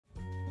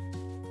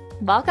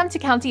Welcome to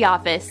County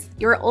Office,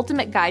 your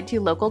ultimate guide to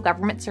local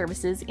government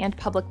services and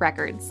public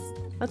records.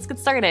 Let's get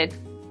started.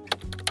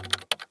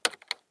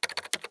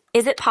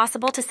 Is it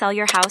possible to sell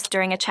your house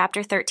during a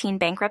Chapter 13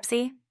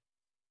 bankruptcy?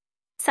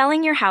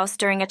 Selling your house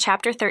during a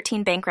Chapter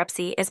 13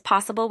 bankruptcy is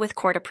possible with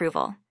court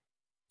approval.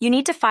 You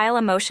need to file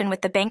a motion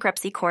with the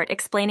bankruptcy court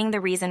explaining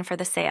the reason for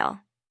the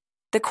sale.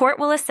 The court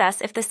will assess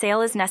if the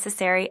sale is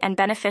necessary and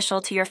beneficial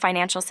to your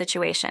financial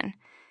situation.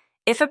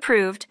 If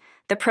approved,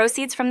 the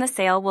proceeds from the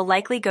sale will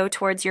likely go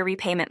towards your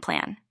repayment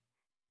plan.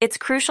 It's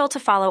crucial to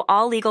follow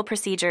all legal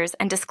procedures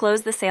and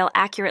disclose the sale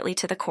accurately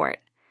to the court.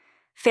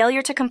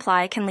 Failure to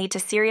comply can lead to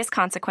serious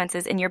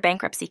consequences in your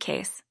bankruptcy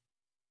case.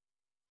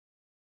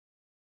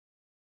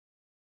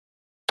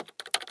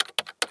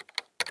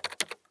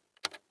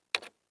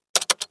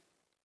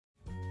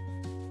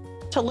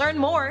 To learn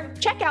more,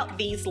 check out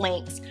these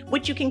links,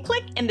 which you can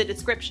click in the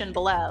description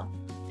below.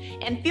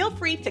 And feel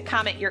free to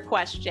comment your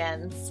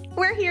questions.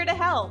 We're here to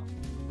help.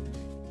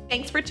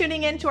 Thanks for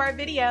tuning in to our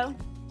video.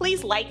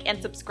 Please like and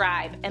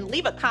subscribe and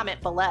leave a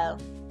comment below.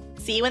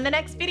 See you in the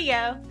next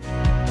video.